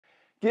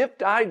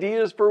Gift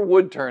ideas for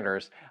wood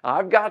turners.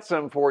 I've got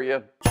some for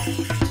you.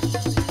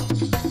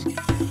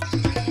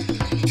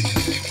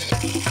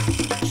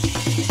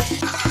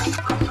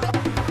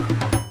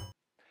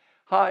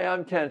 Hi,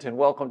 I'm Kent and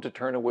welcome to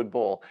Turn a Wood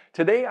Bowl.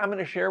 Today I'm going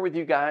to share with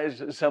you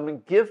guys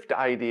some gift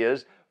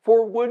ideas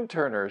for wood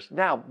turners.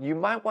 Now, you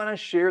might want to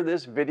share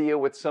this video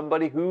with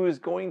somebody who is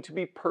going to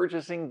be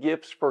purchasing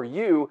gifts for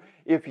you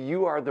if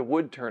you are the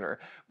wood turner.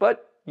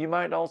 But you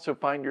might also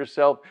find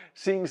yourself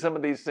seeing some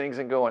of these things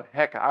and going,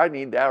 heck, I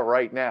need that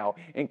right now,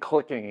 and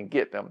clicking and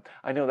get them.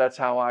 I know that's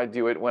how I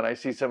do it when I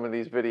see some of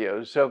these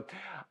videos. So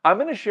I'm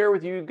going to share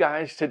with you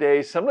guys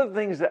today some of the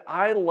things that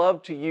I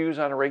love to use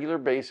on a regular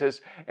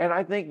basis, and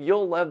I think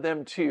you'll love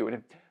them too.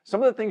 And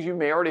some of the things you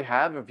may already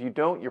have. If you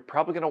don't, you're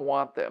probably going to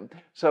want them.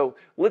 So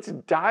let's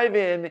dive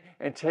in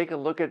and take a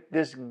look at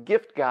this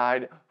gift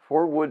guide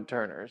for wood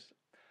turners.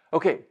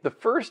 Okay, the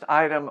first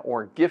item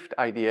or gift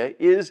idea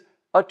is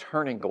a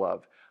turning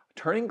glove. A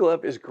turning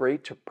glove is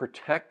great to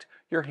protect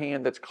your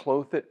hand that's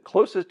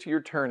closest to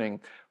your turning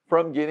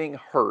from getting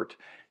hurt.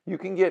 You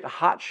can get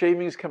hot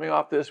shavings coming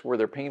off this where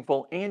they're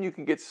painful, and you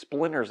can get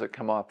splinters that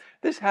come off.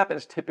 This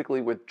happens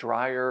typically with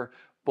dryer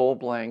bowl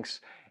blanks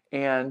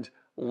and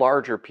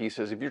larger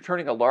pieces. If you're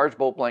turning a large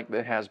bowl blank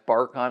that has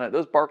bark on it,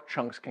 those bark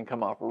chunks can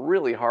come off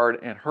really hard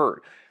and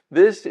hurt.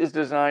 This is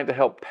designed to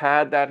help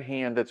pad that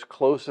hand that's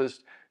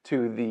closest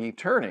to the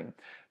turning.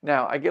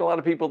 Now, I get a lot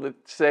of people that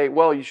say,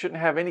 well, you shouldn't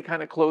have any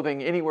kind of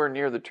clothing anywhere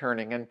near the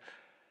turning. And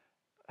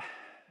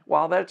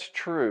while that's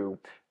true,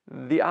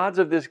 the odds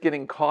of this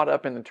getting caught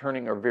up in the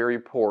turning are very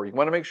poor. You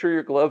want to make sure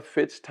your glove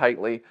fits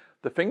tightly,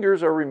 the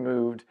fingers are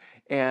removed,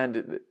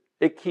 and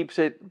it keeps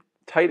it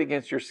tight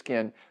against your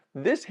skin.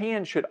 This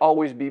hand should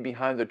always be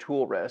behind the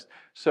tool rest,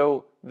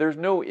 so there's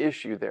no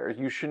issue there.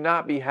 You should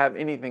not have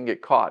anything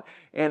get caught.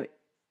 And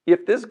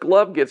if this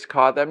glove gets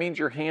caught, that means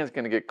your hand's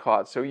going to get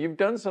caught. So you've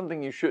done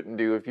something you shouldn't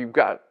do if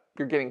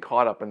you're getting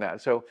caught up in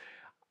that. So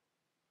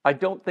I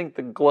don't think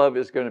the glove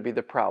is going to be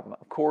the problem.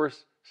 Of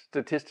course,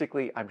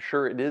 statistically, I'm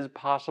sure it is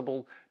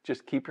possible.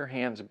 Just keep your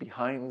hands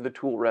behind the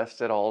tool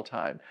rests at all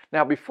time.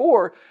 Now,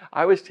 before,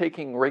 I was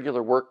taking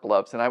regular work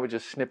gloves and I was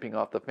just snipping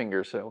off the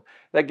fingers. So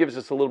that gives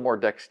us a little more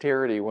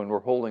dexterity when we're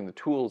holding the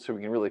tools so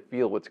we can really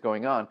feel what's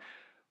going on.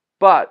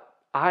 But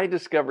I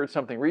discovered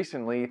something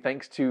recently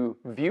thanks to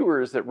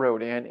viewers that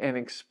wrote in and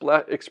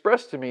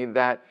expressed to me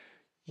that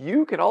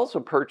you can also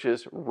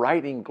purchase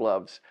riding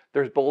gloves.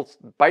 There's both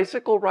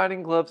bicycle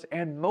riding gloves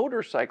and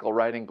motorcycle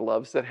riding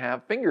gloves that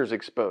have fingers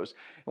exposed.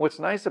 And what's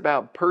nice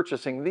about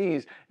purchasing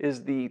these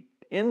is the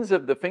ends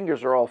of the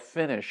fingers are all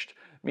finished,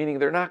 meaning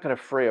they're not going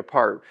to fray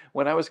apart.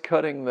 When I was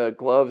cutting the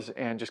gloves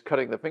and just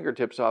cutting the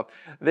fingertips off,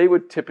 they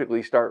would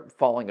typically start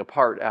falling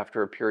apart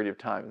after a period of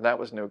time. That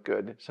was no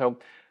good. So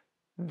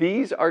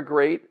these are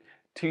great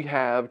to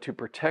have to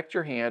protect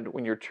your hand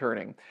when you're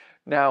turning.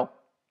 Now,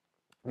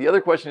 the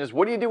other question is,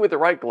 what do you do with the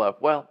right glove?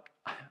 Well,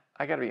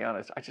 I got to be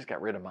honest, I just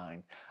got rid of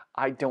mine.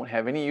 I don't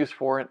have any use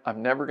for it.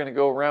 I'm never going to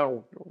go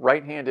around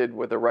right-handed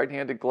with a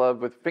right-handed glove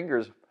with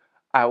fingers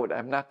out.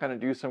 I'm not going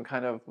to do some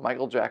kind of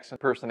Michael Jackson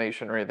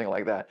impersonation or anything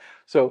like that.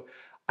 So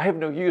I have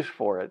no use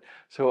for it.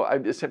 So I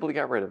just simply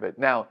got rid of it.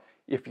 Now,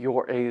 if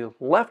you're a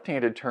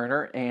left-handed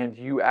turner and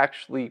you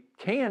actually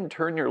can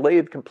turn your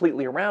lathe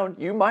completely around,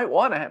 you might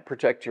want to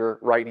protect your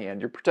right hand.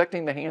 You're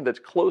protecting the hand that's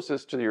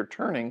closest to your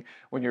turning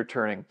when you're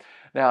turning.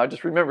 Now,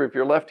 just remember, if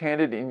you're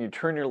left-handed and you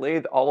turn your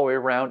lathe all the way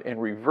around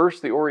and reverse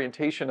the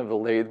orientation of the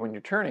lathe when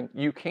you're turning,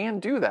 you can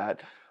do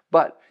that,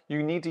 but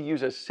you need to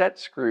use a set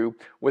screw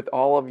with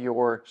all of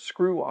your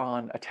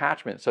screw-on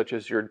attachments, such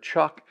as your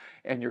chuck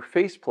and your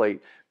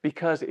faceplate,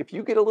 because if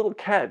you get a little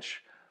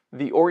catch,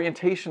 the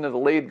orientation of the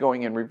lathe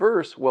going in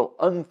reverse will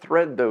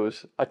unthread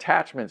those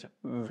attachments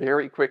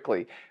very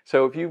quickly.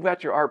 So if you've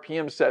got your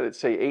RPM set at,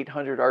 say,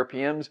 800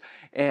 RPMs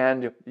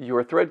and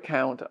your thread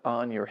count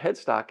on your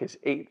headstock is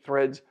 8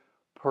 threads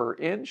per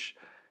inch,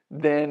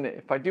 then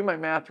if I do my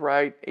math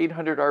right,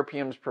 800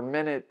 RPMs per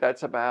minute,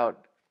 that's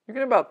about, you're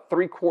getting about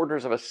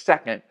 3/4 of a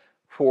second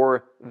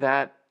for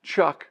that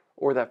chuck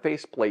or that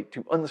faceplate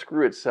to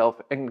unscrew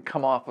itself and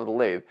come off of the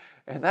lathe.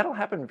 And that'll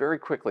happen very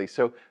quickly.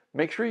 So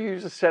make sure you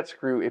use a set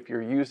screw if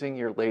you're using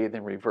your lathe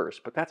in reverse,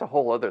 but that's a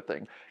whole other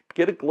thing.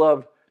 Get a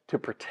glove to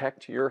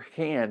protect your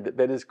hand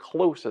that is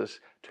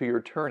closest to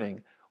your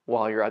turning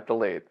while you're at the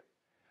lathe.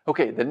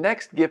 Okay, the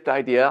next gift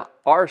idea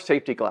are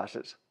safety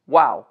glasses.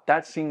 Wow,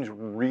 that seems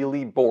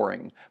really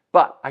boring,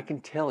 but I can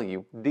tell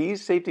you,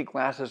 these safety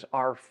glasses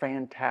are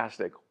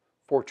fantastic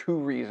for 2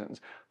 reasons.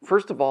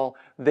 First of all,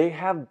 they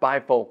have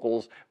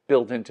bifocals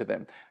built into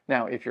them.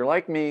 Now, if you're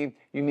like me,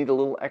 you need a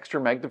little extra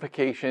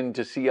magnification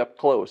to see up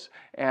close,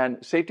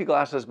 and safety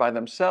glasses by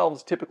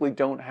themselves typically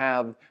don't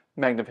have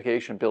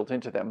magnification built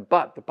into them,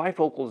 but the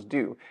bifocals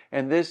do,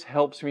 and this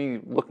helps me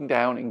looking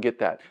down and get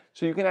that.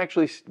 So you can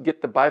actually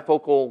get the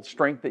bifocal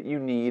strength that you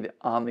need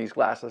on these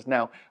glasses.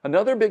 Now,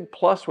 another big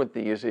plus with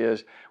these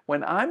is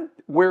when I'm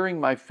wearing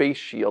my face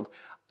shield,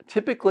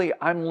 typically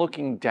I'm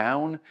looking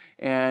down,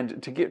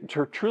 and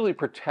to truly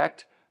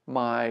protect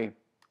my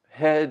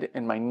head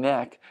and my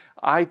neck,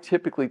 I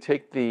typically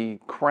take the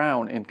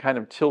crown and kind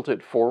of tilt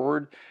it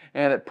forward,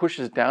 and it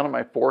pushes down on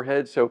my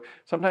forehead. So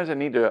sometimes I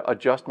need to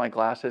adjust my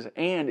glasses.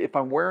 And if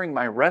I'm wearing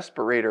my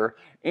respirator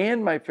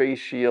and my face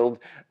shield,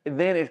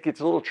 then it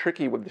gets a little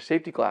tricky with the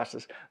safety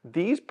glasses.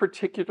 These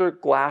particular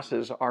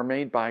glasses are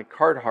made by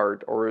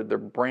Carhartt, or the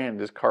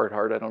brand is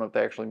Carhartt. I don't know if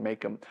they actually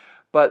make them,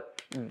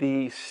 but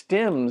the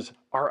stems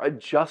are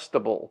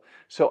adjustable.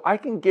 So I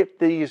can get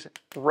these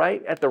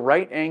right at the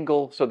right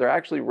angle, so they're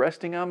actually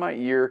resting on my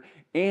ear,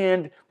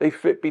 and they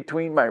fit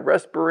between my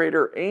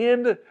respirator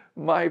and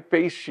my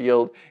face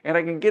shield, and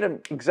I can get them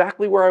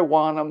exactly where I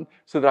want them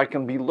so that I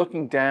can be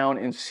looking down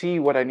and see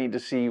what I need to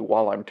see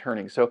while I'm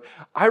turning. So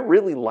I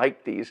really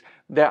like these.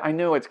 That I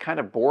know it's kind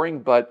of boring,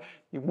 but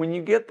when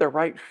you get the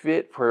right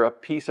fit for a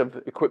piece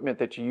of equipment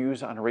that you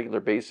use on a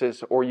regular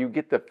basis, or you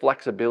get the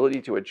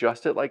flexibility to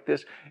adjust it like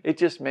this, it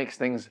just makes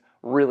things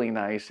really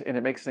nice, and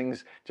it makes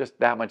things just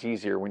that much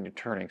easier when you're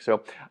turning.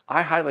 So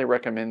I highly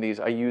recommend these.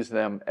 I use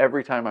them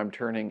every time I'm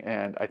turning,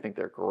 and I think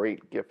they're a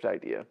great gift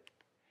idea.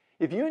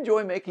 If you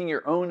enjoy making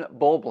your own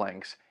bowl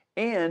blanks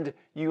and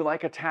you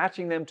like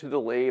attaching them to the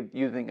lathe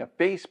using a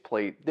face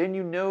plate, then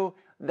you know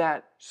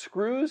that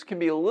screws can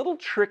be a little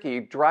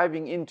tricky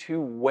driving into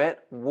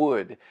wet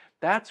wood.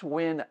 That's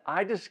when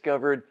I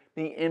discovered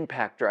the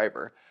impact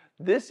driver.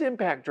 This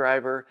impact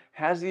driver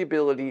has the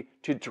ability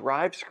to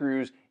drive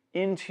screws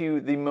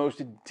into the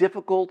most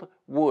difficult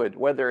wood,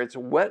 whether it's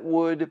wet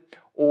wood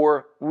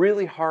or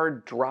really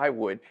hard dry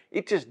wood.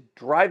 It just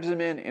drives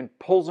them in and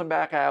pulls them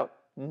back out,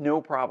 no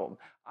problem.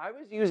 I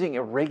was using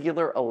a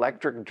regular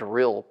electric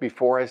drill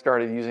before I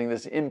started using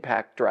this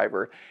impact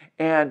driver,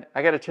 and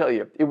I got to tell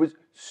you, it was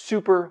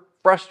super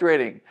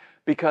frustrating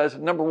because,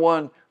 number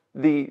one,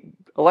 the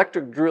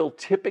electric drill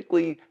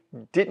typically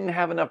didn't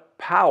have enough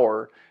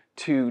power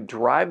to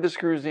drive the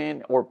screws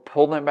in or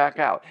pull them back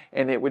out,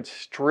 and it would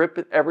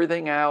strip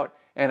everything out,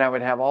 and I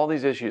would have all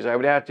these issues. I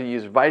would have to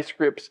use vice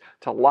grips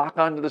to lock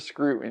onto the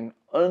screw and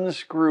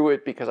unscrew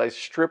it because I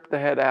stripped the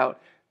head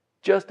out.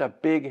 Just a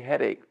big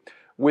headache.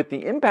 With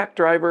the impact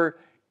driver,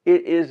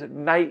 it is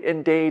night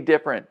and day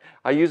different.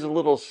 I use a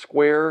little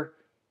square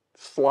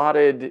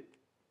slotted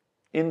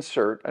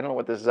insert. I don't know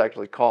what this is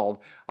actually called.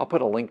 I'll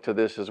put a link to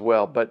this as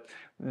well. But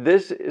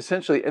this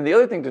essentially, and the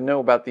other thing to know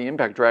about the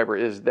impact driver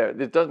is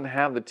that it doesn't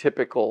have the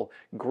typical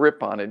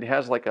grip on it. It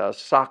has like a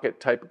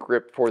socket type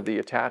grip for the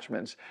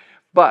attachments.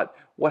 But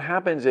what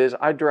happens is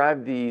I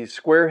drive the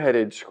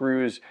square-headed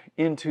screws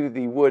into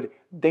the wood.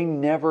 They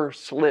never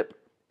slip.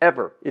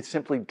 Ever. It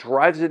simply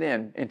drives it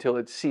in until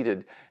it's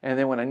seated, and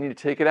then when I need to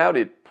take it out,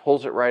 it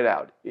pulls it right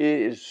out. It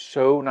is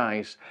so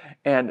nice,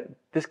 and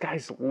this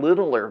guy's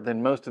littler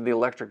than most of the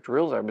electric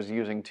drills I was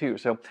using too.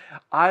 So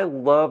I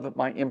love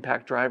my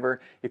impact driver.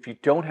 If you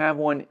don't have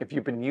one, if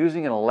you've been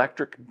using an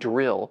electric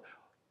drill,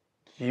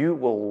 you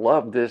will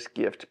love this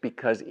gift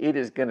because it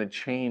is going to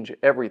change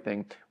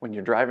everything when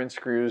you're driving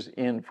screws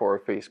in for a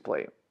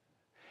faceplate.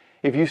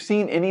 If you've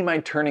seen any of my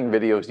turning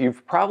videos,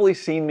 you've probably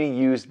seen me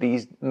use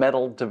these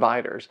metal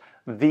dividers.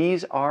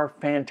 These are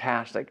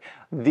fantastic.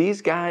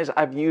 These guys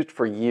I've used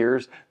for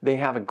years. They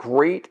have a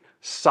great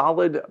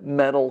solid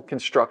metal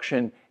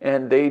construction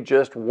and they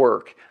just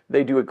work.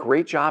 They do a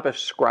great job of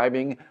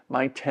scribing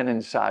my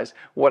tenon size.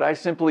 What I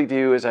simply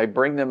do is I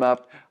bring them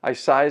up, I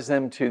size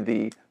them to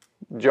the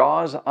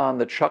jaws on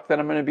the chuck that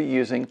I'm going to be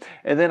using,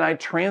 and then I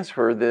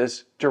transfer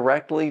this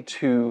directly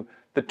to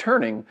the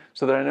turning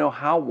so that I know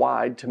how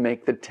wide to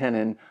make the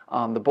tenon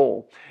on the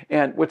bowl.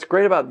 And what's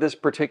great about this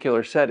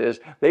particular set is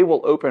they will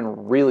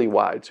open really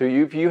wide. So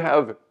if you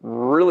have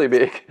really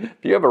big, if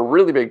you have a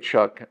really big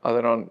chuck,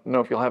 I don't know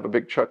if you'll have a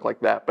big chuck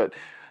like that, but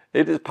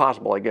it is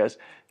possible, I guess.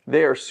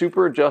 They are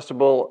super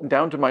adjustable.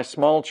 Down to my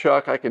small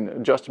chuck, I can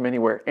adjust them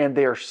anywhere, and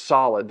they are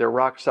solid. They're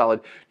rock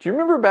solid. Do you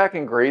remember back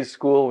in grade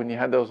school when you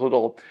had those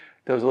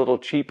little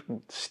cheap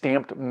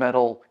stamped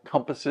metal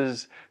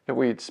compasses that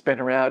we'd spin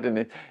around,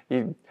 and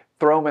you'd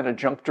throw them in a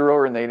junk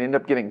drawer and they'd end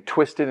up getting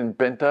twisted and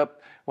bent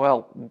up?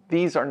 Well,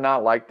 these are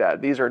not like that.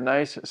 These are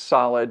nice,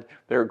 solid,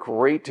 they're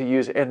great to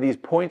use, and these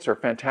points are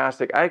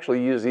fantastic. I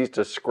actually use these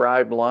to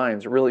scribe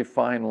lines, really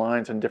fine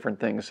lines and different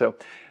things. So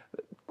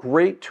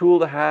great tool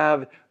to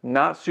have,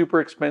 not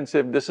super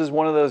expensive. This is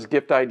one of those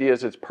gift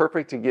ideas. It's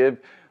perfect to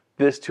give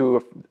this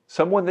to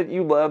someone that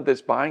you love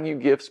that's buying you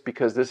gifts,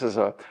 because this is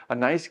a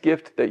nice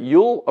gift that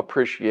you'll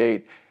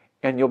appreciate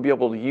and you'll be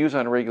able to use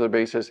on a regular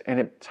basis, and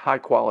it's high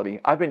quality.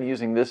 I've been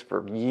using this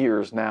for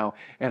years now,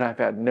 and I've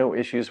had no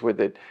issues with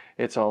it.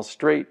 It's all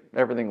straight,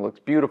 everything looks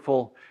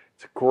beautiful.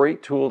 It's a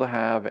great tool to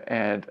have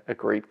and a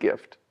great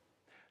gift.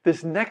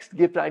 This next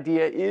gift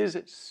idea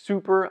is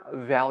super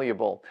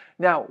valuable.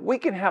 Now, we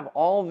can have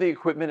all the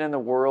equipment in the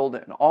world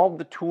and all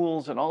the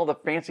tools and all the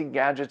fancy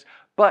gadgets,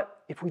 but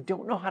if we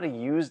don't know how to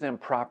use them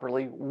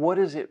properly, what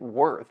is it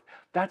worth?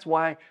 That's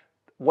why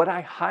what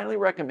I highly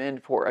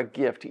recommend for a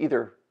gift,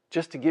 either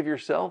just to give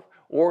yourself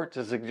or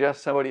to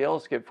suggest somebody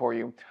else get for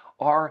you,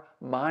 are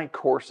my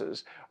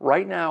courses.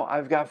 Right now,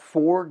 I've got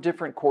 4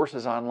 different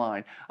courses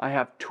online. I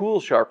have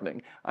tool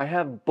sharpening, I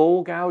have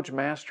bowl gouge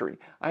mastery,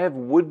 I have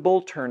wood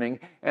bowl turning,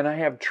 and I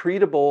have tree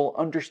to bowl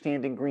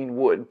understanding green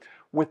wood.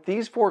 With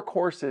these 4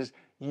 courses,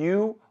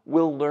 you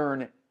will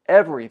learn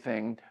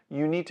everything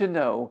you need to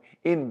know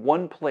in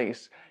one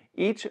place.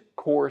 Each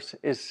course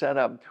is set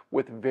up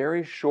with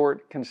very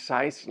short,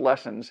 concise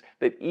lessons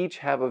that each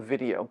have a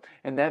video,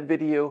 and that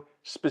video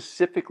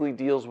specifically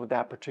deals with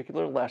that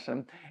particular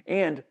lesson,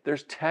 and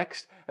there's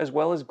text as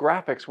well as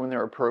graphics when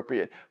they're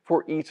appropriate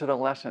for each of the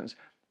lessons.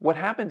 What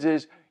happens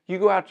is you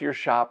go out to your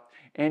shop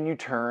and you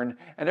turn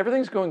and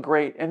everything's going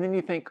great, and then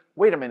you think,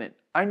 wait a minute,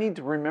 I need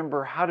to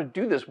remember how to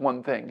do this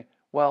one thing.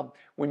 Well,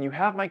 when you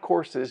have my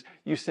courses,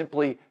 you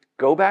simply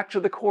go back to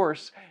the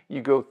course,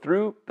 you go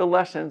through the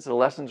lessons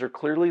are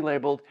clearly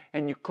labeled,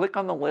 and you click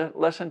on the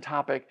lesson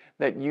topic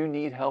that you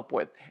need help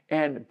with,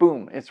 and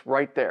boom, it's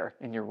right there,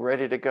 and you're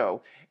ready to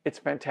go. It's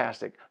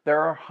fantastic. There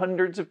are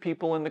hundreds of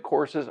people in the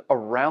courses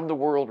around the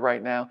world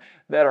right now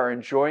that are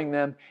enjoying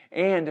them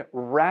and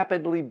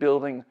rapidly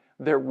building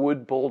their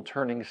wood bowl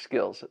turning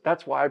skills.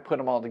 That's why I put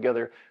them all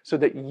together, so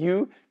that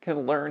you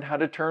can learn how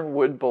to turn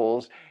wood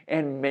bowls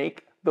and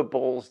make the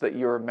bowls that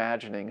you're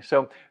imagining.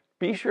 So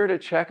be sure to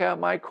check out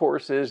my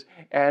courses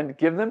and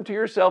give them to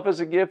yourself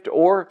as a gift,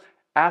 or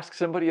ask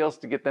somebody else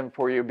to get them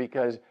for you,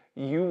 because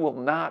you will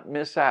not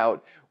miss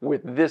out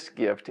with this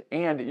gift.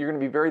 And you're going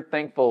to be very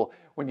thankful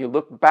when you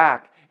look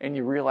back and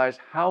you realize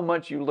how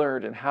much you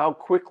learned and how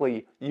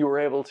quickly you were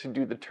able to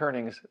do the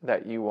turnings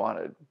that you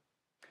wanted.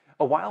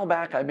 A while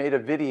back, I made a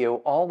video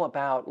all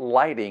about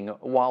lighting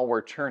while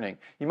we're turning.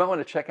 You might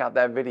want to check out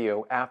that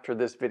video after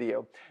this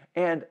video.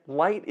 And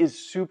light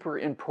is super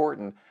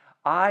important.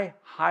 I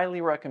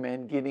highly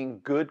recommend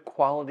getting good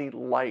quality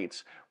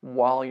lights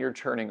while you're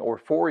turning, or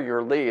for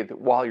your lathe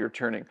while you're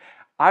turning.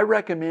 I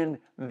recommend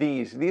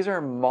these. These are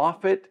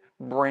Moffett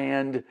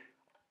brand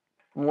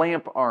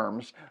lamp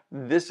arms.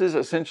 This is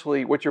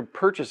essentially what you're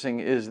purchasing,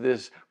 is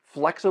this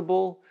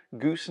flexible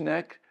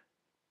gooseneck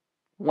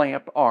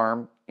lamp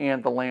arm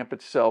and the lamp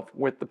itself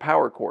with the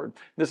power cord.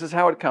 This is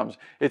how it comes.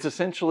 It's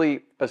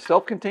essentially a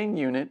self-contained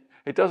unit.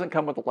 It doesn't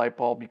come with a light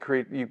bulb.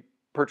 You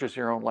purchase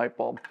your own light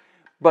bulb.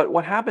 But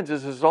what happens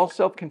is it's all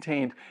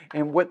self-contained,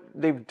 and what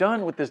they've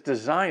done with this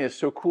design is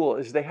so cool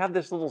is they have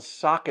this little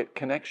socket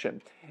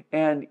connection,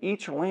 and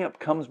each lamp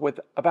comes with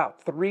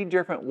about 3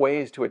 different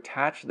ways to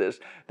attach this.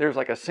 There's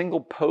like a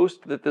single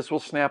post that this will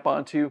snap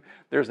onto,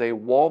 there's a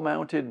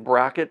wall-mounted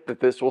bracket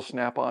that this will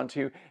snap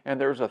onto, and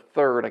there's a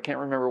third. I can't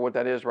remember what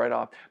that is right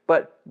off,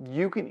 but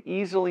you can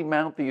easily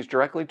mount these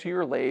directly to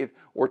your lathe,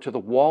 or to the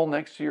wall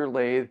next to your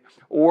lathe,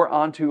 or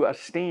onto a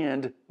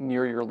stand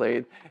near your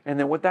lathe. And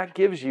then what that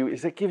gives you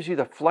is it gives you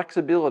the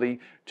flexibility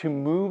to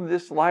move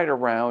this light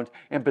around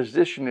and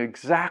position it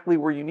exactly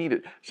where you need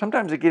it.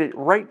 Sometimes I get it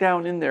right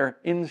down in there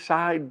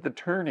inside the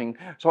turning,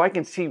 so I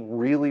can see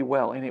really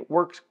well, and it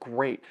works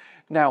great.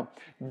 Now,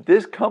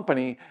 this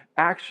company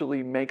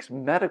actually makes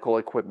medical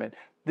equipment.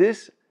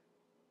 This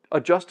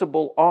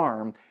adjustable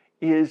arm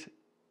is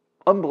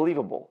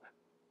unbelievable.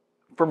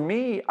 For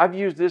me, I've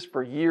used this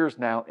for years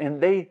now,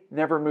 and they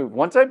never move.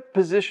 Once I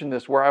position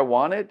this where I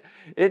want it,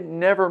 it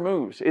never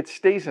moves. It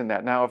stays in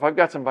that. Now, if I've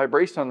got some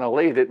vibration on the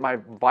lathe, it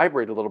might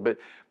vibrate a little bit.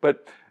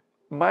 But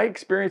my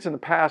experience in the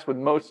past with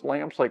most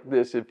lamps like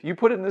this, if you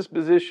put it in this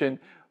position,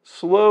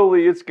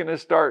 slowly it's going to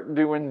start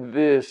doing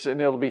this,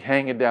 and it'll be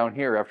hanging down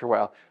here after a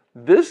while.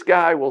 This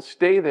guy will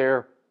stay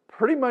there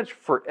pretty much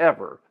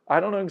forever.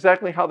 I don't know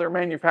exactly how they're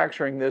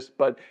manufacturing this,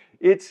 but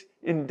it's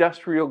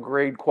industrial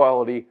grade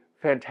quality.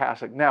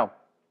 Fantastic. Now,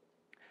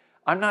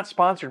 I'm not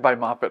sponsored by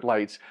Moffett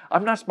Lights.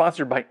 I'm not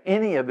sponsored by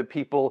any of the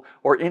people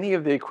or any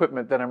of the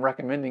equipment that I'm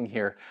recommending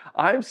here.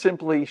 I'm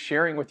simply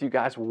sharing with you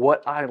guys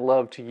what I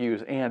love to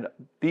use, and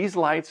these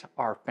lights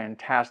are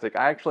fantastic.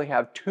 I actually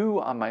have 2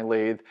 on my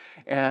lathe,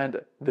 and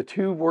the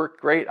 2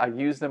 work great. I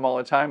use them all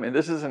the time, and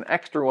this is an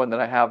extra one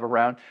that I have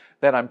around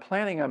that I'm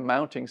planning on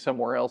mounting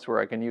somewhere else where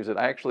I can use it.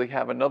 I actually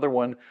have another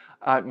one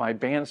at my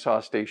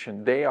bandsaw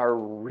station. They are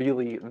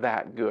really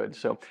that good.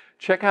 So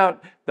check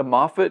out the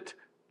Moffett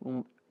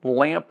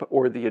lamp,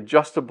 or the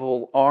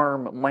adjustable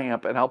arm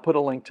lamp, and I'll put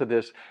a link to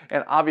this.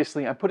 And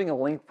obviously I'm putting a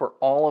link for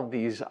all of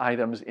these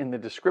items in the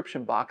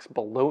description box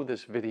below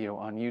this video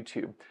on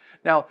YouTube.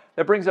 Now,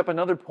 that brings up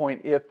another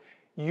point. If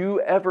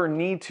you ever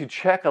need to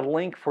check a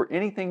link for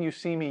anything you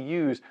see me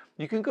use,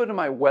 you can go to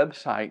my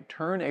website,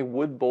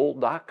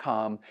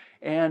 turnawoodbowl.com,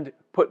 and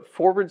put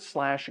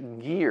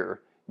 /gear,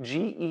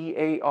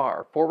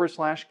 G-E-A-R,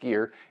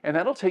 /gear, and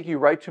that'll take you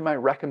right to my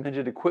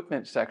recommended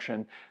equipment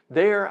section.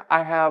 There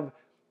I have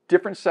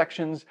different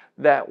sections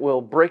that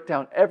will break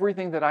down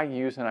everything that I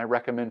use and I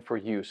recommend for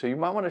you. So you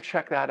might want to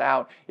check that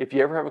out if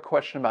you ever have a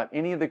question about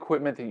any of the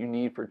equipment that you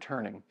need for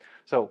turning.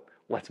 So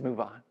let's move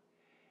on.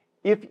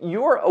 If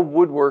you're a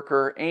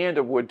woodworker and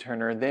a wood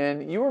turner,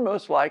 then you were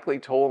most likely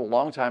told a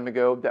long time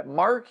ago that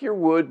mark your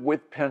wood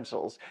with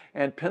pencils.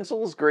 And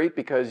pencil is great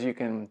because you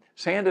can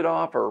sand it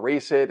off or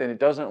erase it and it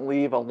doesn't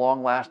leave a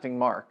long-lasting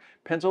mark.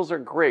 Pencils are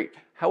great.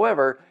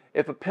 However,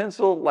 if a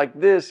pencil like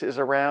this is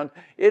around,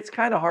 it's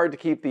kind of hard to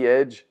keep the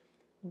edge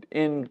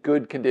in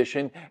good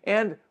condition.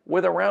 And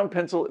with a round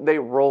pencil, they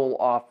roll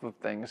off of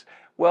things.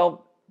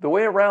 Well, the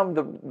way around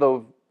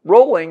the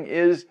rolling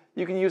is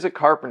you can use a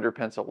carpenter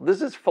pencil.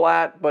 This is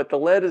flat, but the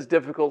lead is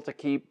difficult to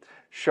keep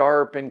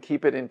sharp and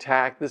keep it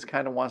intact. This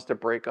kind of wants to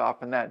break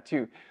off in that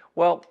too.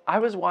 Well, I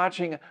was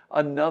watching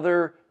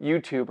another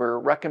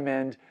YouTuber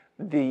recommend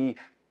the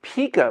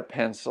Pica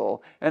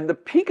pencil, and the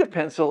Pica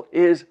pencil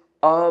is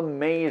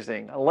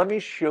amazing. Let me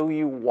show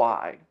you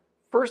why.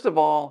 First of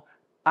all,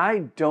 I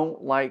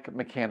don't like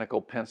mechanical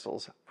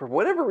pencils. For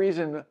whatever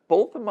reason,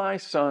 both of my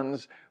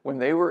sons, when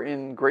they were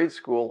in grade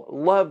school,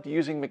 loved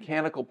using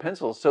mechanical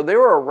pencils. So they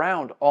were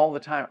around all the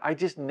time. I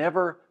just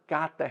never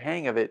got the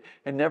hang of it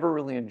and never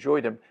really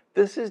enjoyed them.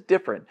 This is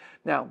different.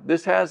 Now,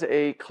 this has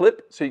a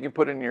clip so you can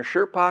put it in your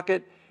shirt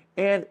pocket,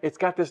 and it's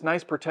got this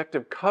nice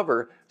protective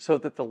cover so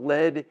that the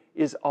lead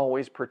is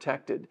always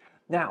protected.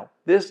 Now,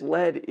 this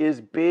lead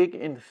is big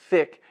and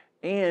thick,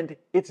 and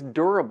it's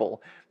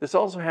durable. This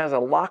also has a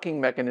locking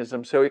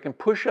mechanism so it can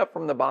push up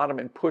from the bottom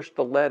and push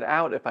the lead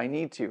out if I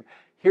need to.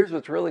 Here's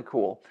what's really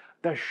cool.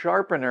 The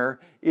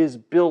sharpener is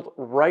built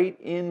right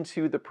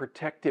into the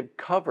protective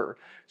cover.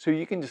 So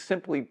you can just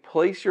simply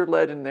place your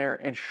lead in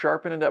there and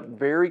sharpen it up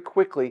very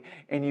quickly,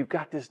 and you've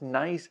got this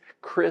nice,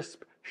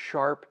 crisp,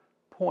 sharp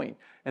point.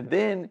 And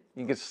then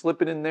you can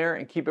slip it in there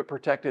and keep it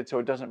protected so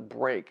it doesn't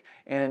break.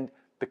 And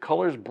the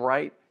color's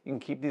bright. You can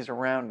keep these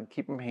around and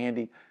keep them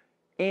handy.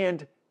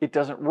 And it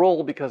doesn't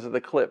roll because of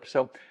the clip.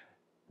 So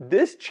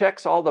this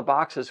checks all the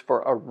boxes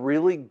for a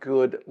really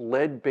good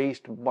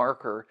lead-based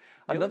marker.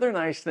 Another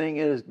nice thing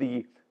is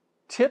the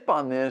tip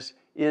on this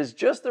is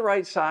just the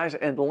right size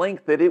and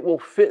length that it will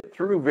fit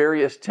through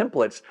various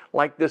templates,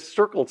 like this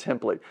circle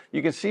template.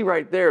 You can see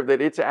right there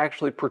that it's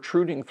actually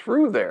protruding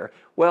through there.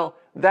 Well,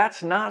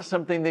 that's not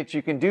something that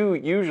you can do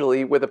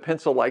usually with a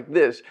pencil like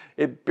this.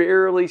 It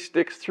barely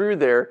sticks through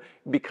there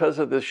because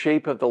of the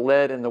shape of the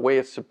lead and the way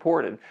it's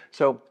supported.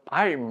 So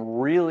I am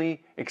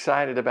really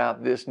excited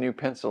about this new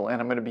pencil,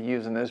 and I'm going to be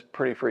using this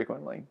pretty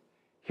frequently.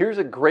 Here's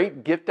a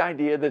great gift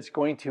idea that's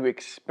going to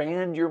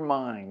expand your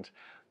mind.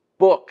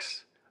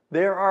 Books.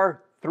 There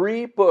are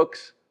 3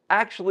 books,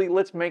 actually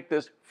let's make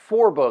this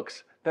 4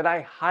 books that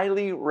I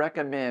highly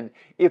recommend.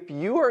 If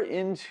you are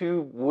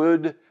into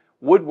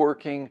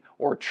woodworking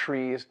or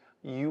trees,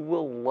 you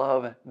will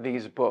love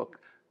these books.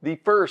 The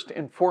first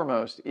and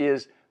foremost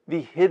is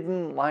The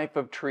Hidden Life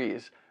of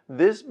Trees.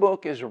 This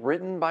book is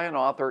written by an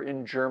author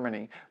in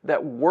Germany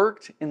that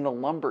worked in the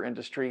lumber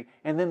industry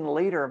and then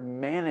later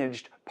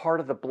managed part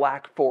of the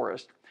Black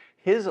Forest.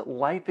 His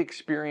life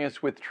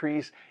experience with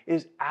trees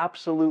is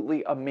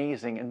absolutely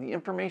amazing, and the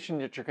information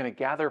that you're going to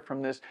gather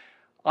from this,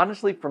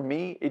 honestly, for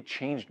me, it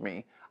changed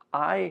me.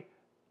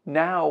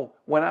 Now,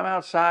 when I'm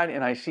outside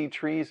and I see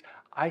trees,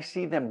 I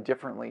see them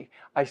differently.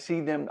 I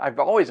see them, I've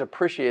always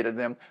appreciated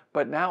them,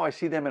 but now I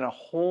see them in a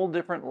whole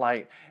different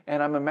light.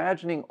 And I'm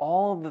imagining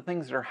all of the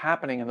things that are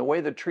happening and the way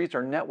the trees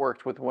are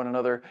networked with one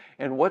another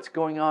and what's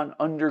going on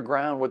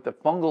underground with the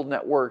fungal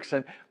networks.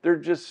 And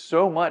there's just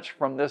so much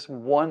from this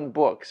one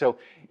book. So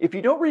if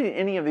you don't read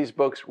any of these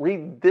books,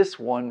 read this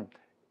one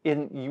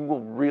and you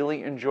will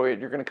really enjoy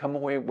it. You're going to come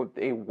away with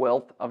a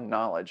wealth of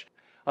knowledge.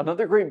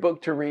 Another great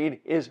book to read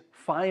is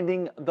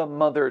Finding the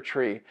Mother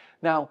Tree.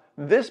 Now,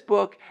 this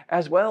book,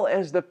 as well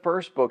as the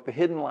first book, The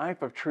Hidden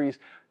Life of Trees,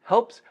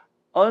 helps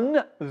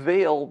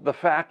unveil the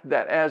fact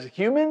that as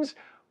humans,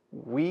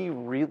 we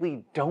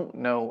really don't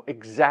know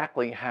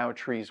exactly how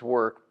trees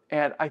work.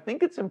 And I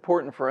think it's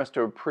important for us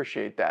to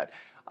appreciate that.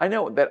 I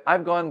know that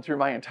I've gone through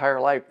my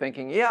entire life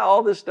thinking, yeah,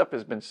 all this stuff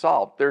has been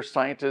solved. There's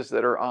scientists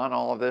that are on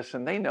all of this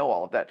and they know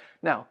all of that.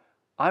 Now,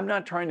 I'm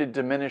not trying to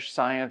diminish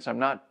science. I'm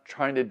not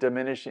trying to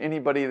diminish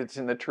anybody that's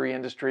in the tree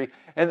industry.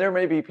 And there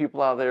may be people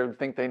out there who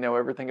think they know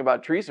everything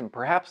about trees, and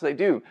perhaps they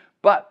do.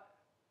 But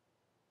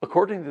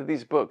according to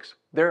these books,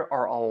 there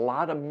are a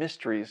lot of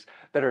mysteries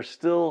that are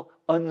still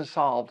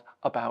unsolved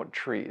about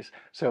trees.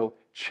 So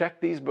check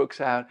these books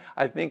out.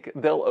 I think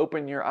they'll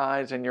open your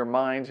eyes and your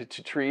minds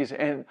to trees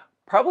and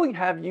probably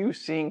have you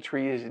seeing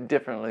trees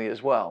differently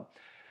as well.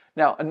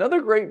 Now,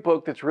 another great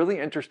book that's really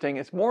interesting,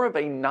 it's more of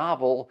a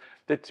novel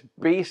that's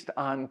based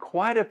on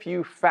quite a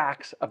few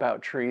facts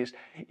about trees,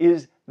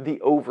 is The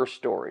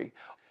Overstory.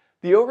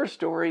 The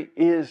Overstory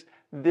is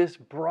this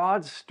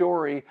broad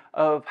story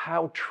of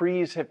how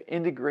trees have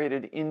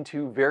integrated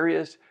into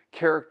various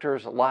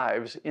characters'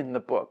 lives in the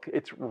book.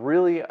 It's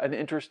really an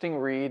interesting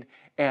read,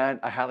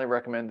 and I highly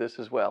recommend this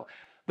as well.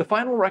 The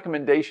final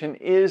recommendation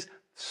is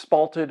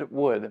Spalted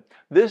Wood.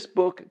 This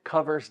book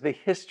covers the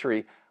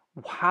history,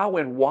 how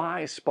and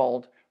why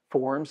spalt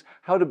forms,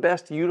 how to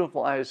best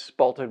utilize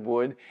spalted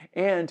wood,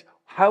 and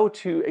how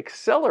to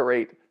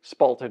accelerate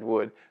spalted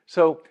wood.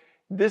 So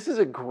this is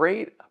a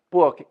great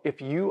book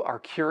if you are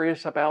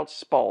curious about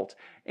spalt.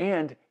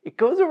 And it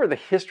goes over the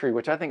history,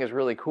 which I think is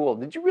really cool.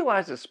 Did you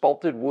realize that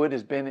spalted wood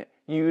has been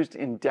used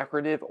in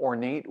decorative,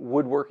 ornate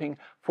woodworking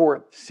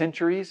for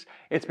centuries?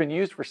 It's been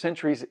used for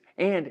centuries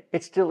and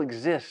it still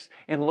exists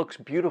and looks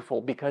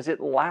beautiful because it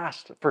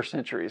lasts for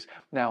centuries.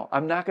 Now,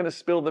 I'm not going to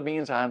spill the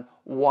beans on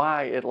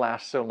why it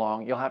lasts so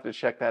long. You'll have to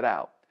check that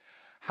out.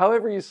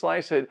 However you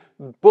slice it,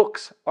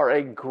 books are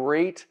a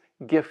great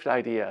gift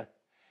idea.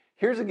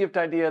 Here's a gift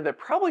idea that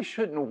probably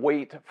shouldn't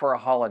wait for a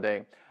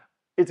holiday.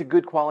 It's a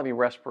good quality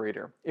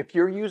respirator. If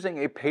you're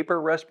using a paper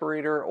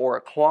respirator or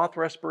a cloth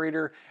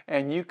respirator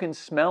and you can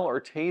smell or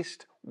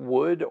taste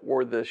wood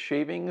or the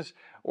shavings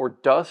or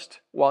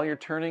dust while you're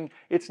turning,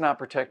 it's not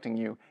protecting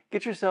you.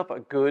 Get yourself a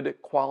good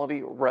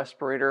quality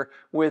respirator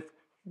with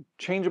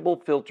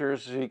changeable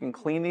filters so you can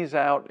clean these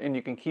out and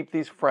you can keep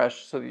these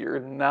fresh so that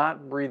you're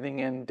not breathing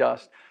in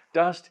dust.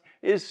 Dust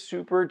is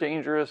super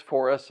dangerous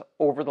for us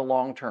over the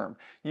long term.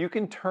 You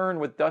can turn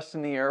with dust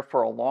in the air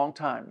for a long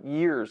time,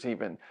 years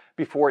even,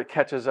 before it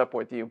catches up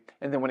with you.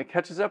 And then when it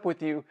catches up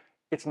with you,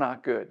 it's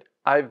not good.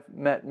 I've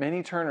met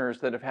many turners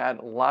that have had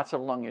lots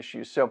of lung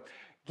issues. So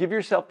give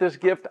yourself this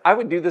gift. I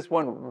would do this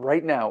one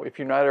right now if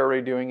you're not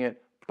already doing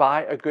it.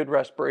 Buy a good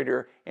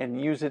respirator and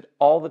use it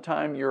all the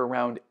time you're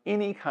around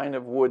any kind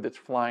of wood that's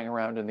flying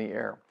around in the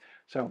air.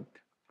 So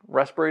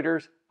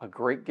respirators, a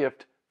great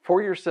gift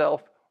for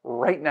yourself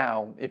right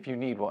now if you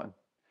need one.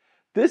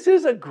 This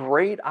is a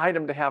great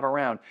item to have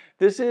around.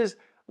 This is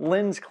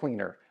lens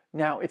cleaner.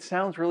 Now it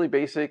sounds really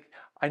basic.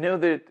 I know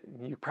that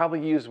you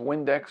probably use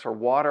Windex or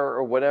water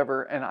or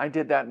whatever, and I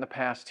did that in the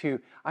past too.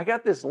 I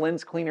got this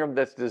lens cleaner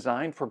that's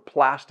designed for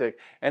plastic,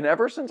 and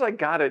ever since I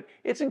got it,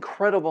 it's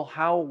incredible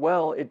how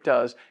well it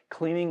does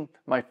cleaning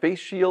my face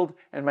shield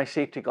and my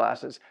safety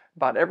glasses.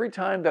 About every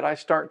time that I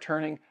start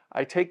turning,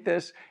 I take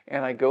this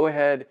and I go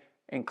ahead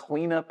and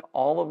clean up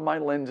all of my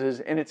lenses,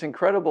 and it's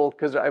incredible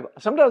because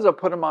sometimes I'll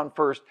put them on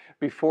first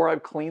before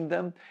I've cleaned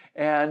them,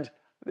 and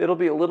it'll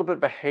be a little bit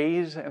of a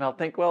haze and I'll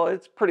think, well,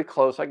 it's pretty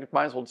close. I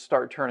might as well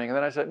start turning. And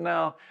then I said,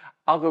 no,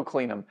 I'll go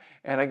clean them.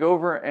 And I go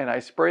over and I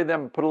spray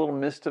them, put a little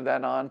mist of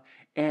that on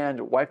and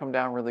wipe them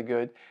down really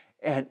good.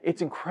 And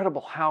it's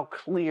incredible how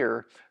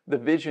clear the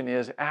vision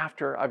is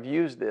after I've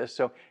used this.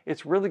 So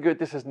it's really good.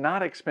 This is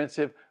not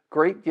expensive,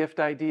 great gift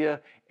idea,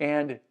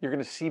 and you're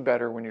going to see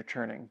better when you're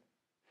turning.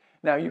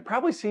 Now, you've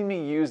probably seen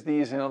me use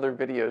these in other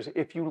videos.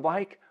 If you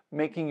like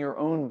making your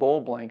own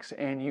bowl blanks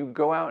and you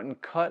go out and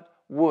cut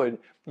wood,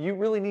 you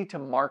really need to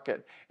mark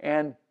it.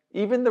 And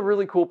even the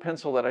really cool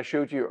pencil that I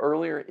showed you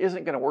earlier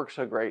isn't going to work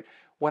so great.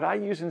 What I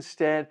use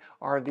instead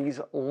are these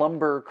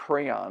lumber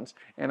crayons.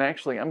 And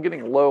actually, I'm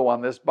getting low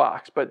on this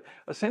box, but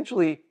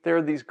essentially,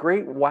 they're these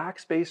great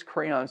wax-based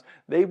crayons.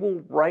 They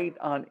will write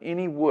on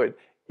any wood.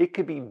 It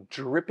could be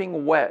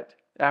dripping wet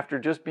after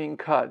just being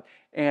cut,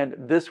 and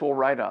this will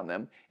write on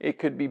them. It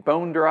could be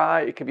bone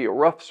dry, it could be a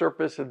rough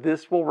surface,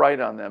 this will write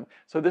on them.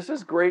 So this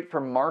is great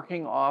for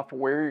marking off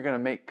where you're going to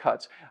make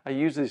cuts. I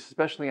use this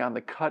especially on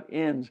the cut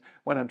ends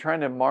when I'm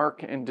trying to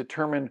mark and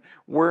determine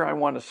where I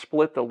want to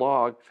split the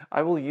log.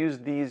 I will use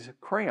these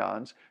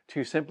crayons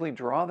to simply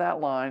draw that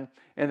line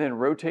and then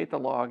rotate the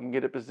log and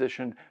get it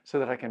positioned so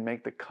that I can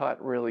make the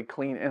cut really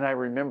clean and I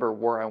remember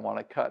where I want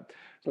to cut.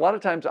 A lot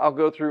of times I'll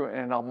go through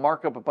and I'll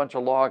mark up a bunch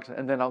of logs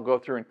and then I'll go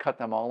through and cut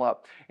them all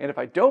up. And if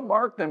I don't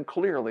mark them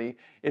clearly,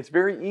 it's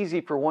very easy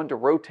for one to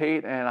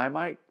rotate and I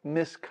might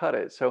miscut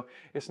it. So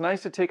it's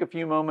nice to take a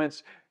few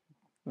moments,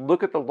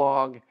 look at the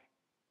log,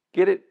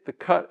 get it the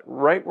cut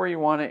right where you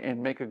want it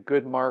and make a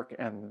good mark,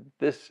 and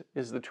this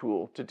is the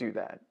tool to do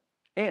that.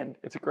 And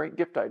it's a great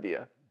gift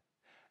idea.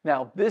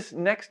 Now, this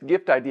next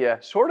gift idea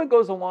sort of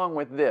goes along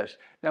with this.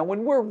 Now,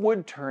 when we're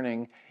wood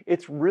turning,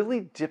 it's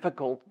really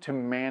difficult to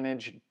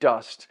manage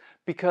dust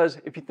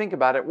because if you think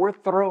about it, we're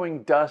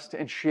throwing dust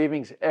and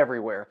shavings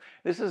everywhere.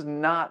 This is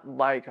not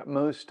like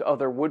most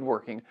other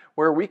woodworking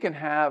where we can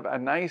have a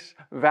nice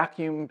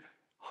vacuum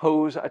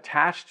hose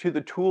attached to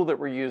the tool that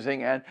we're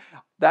using, and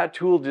that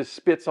tool just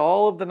spits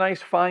all of the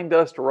nice fine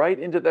dust right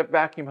into that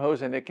vacuum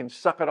hose and it can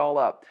suck it all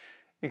up.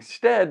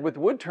 Instead, with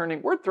wood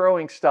turning, we're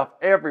throwing stuff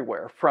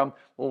everywhere, from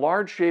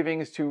large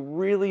shavings to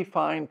really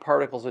fine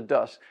particles of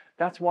dust.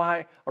 That's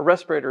why a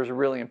respirator is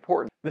really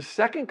important. The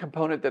second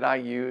component that I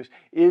use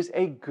is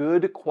a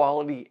good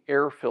quality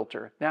air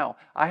filter. Now,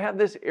 I have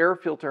this air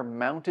filter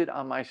mounted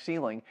on my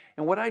ceiling,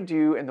 and what I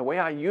do and the way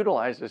I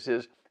utilize this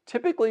is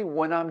typically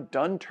when I'm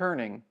done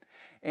turning,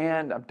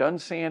 and I'm done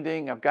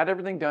sanding, I've got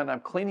everything done,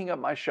 I'm cleaning up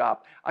my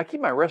shop. I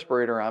keep my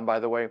respirator on, by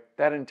the way,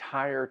 that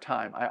entire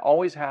time. I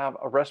always have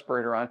a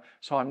respirator on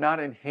so I'm not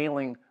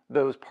inhaling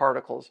those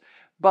particles.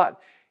 But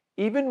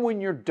even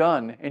when you're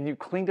done and you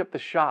cleaned up the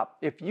shop,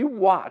 if you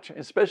watch,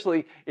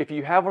 especially if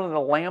you have one of the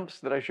lamps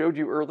that I showed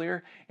you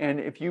earlier, and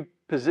if you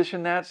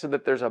position that so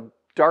that there's a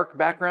dark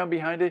background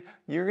behind it,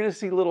 you're gonna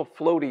see little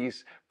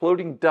floaties,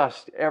 floating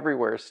dust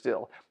everywhere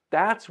still.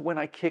 That's when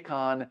I kick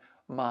on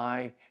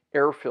my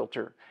air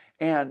filter.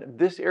 And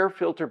this air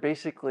filter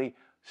basically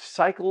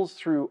cycles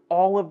through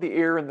all of the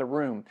air in the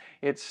room.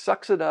 It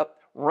sucks it up,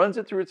 runs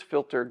it through its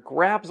filter,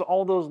 grabs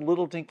all those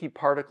little dinky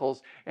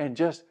particles, and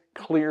just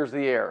clears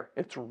the air.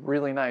 It's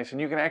really nice, and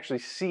you can actually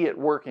see it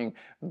working.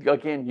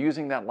 Again,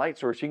 using that light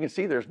source, you can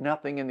see there's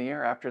nothing in the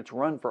air after it's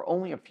run for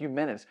only a few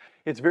minutes.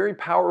 It's very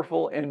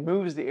powerful and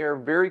moves the air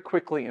very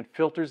quickly and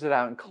filters it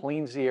out and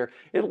cleans the air.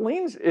 It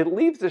leaves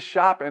the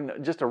shop in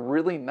just a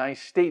really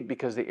nice state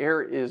because the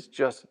air is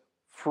just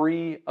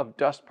free of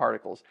dust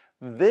particles.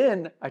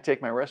 Then I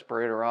take my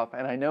respirator off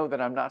and I know that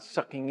I'm not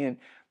sucking in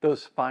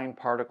those fine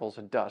particles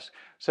of dust.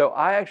 So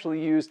I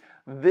actually use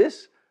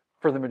this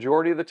for the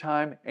majority of the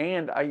time,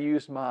 and I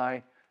use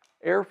my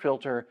air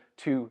filter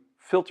to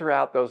filter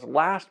out those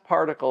last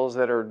particles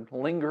that are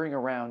lingering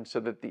around so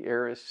that the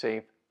air is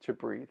safe to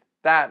breathe.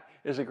 That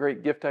is a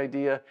great gift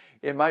idea.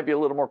 It might be a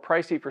little more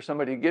pricey for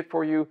somebody to get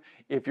for you.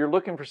 If you're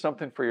looking for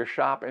something for your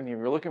shop and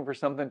you're looking for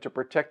something to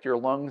protect your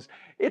lungs,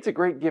 it's a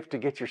great gift to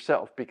get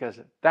yourself because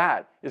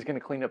that is going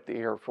to clean up the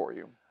air for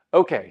you.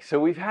 Okay,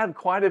 so we've had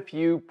quite a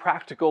few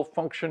practical,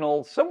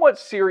 functional, somewhat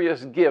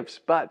serious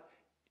gifts, but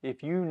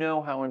if you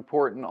know how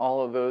important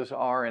all of those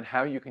are and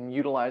how you can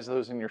utilize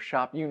those in your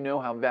shop, you know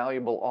how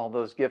valuable all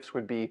those gifts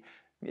would be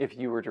if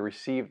you were to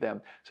receive them.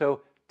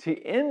 So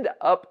to end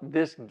up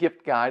this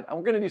gift guide,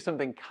 I'm going to do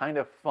something kind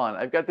of fun.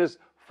 I've got this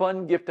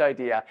fun gift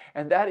idea,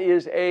 and that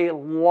is a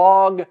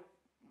log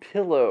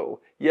pillow.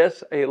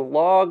 Yes, a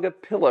log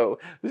pillow.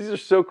 These are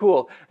so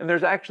cool. And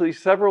there's actually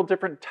several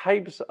different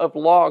types of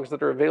logs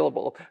that are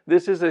available.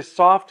 This is a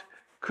soft,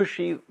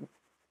 cushy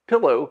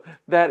pillow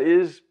that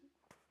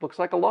looks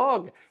like a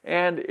log,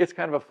 and it's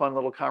kind of a fun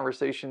little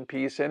conversation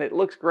piece, and it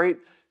looks great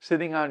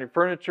sitting on your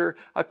furniture.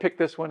 I picked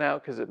this one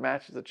out because it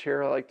matches the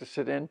chair I like to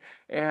sit in,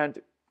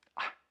 and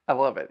I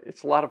love it.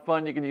 It's a lot of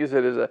fun. You can use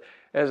it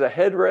as a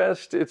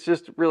headrest. It's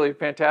just really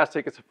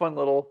fantastic. It's a fun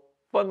little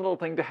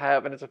thing to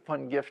have, and it's a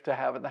fun gift to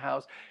have in the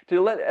house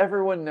to let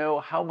everyone know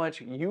how much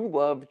you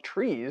love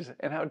trees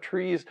and how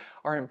trees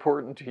are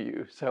important to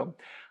you. So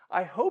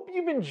I hope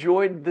you've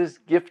enjoyed this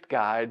gift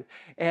guide,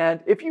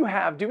 and if you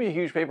have, do me a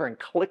huge favor and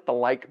click the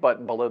like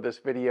button below this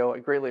video. I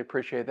greatly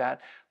appreciate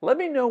that. Let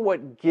me know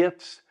what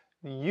gifts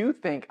you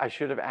think I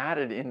should have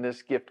added in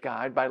this gift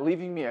guide by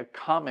leaving me a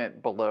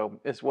comment below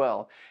as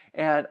well.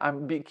 And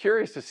I'm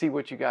curious to see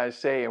what you guys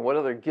say and what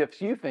other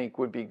gifts you think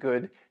would be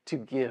good to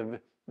give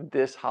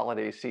this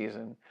holiday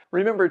season.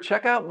 Remember,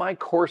 check out my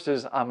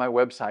courses on my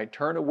website,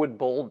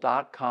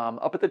 turnawoodbowl.com.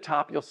 Up at the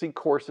top, you'll see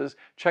courses.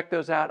 Check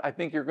those out. I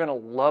think you're going to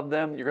love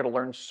them. You're going to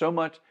learn so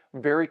much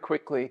very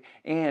quickly,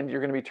 and you're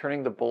going to be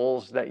turning the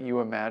bowls that you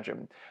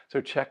imagine.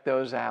 So check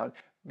those out.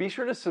 Be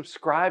sure to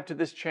subscribe to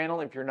this channel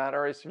if you're not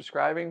already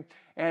subscribing,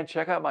 and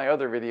check out my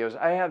other videos.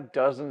 I have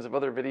dozens of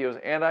other videos,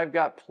 and I've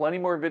got plenty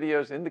more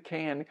videos in the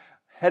can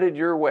headed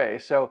your way.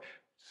 So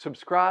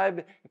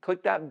subscribe,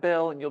 click that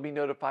bell, and you'll be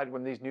notified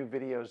when these new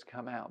videos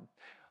come out.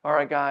 All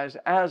right, guys,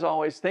 as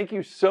always, thank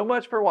you so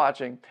much for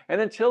watching,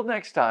 and until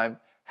next time,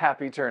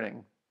 happy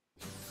turning.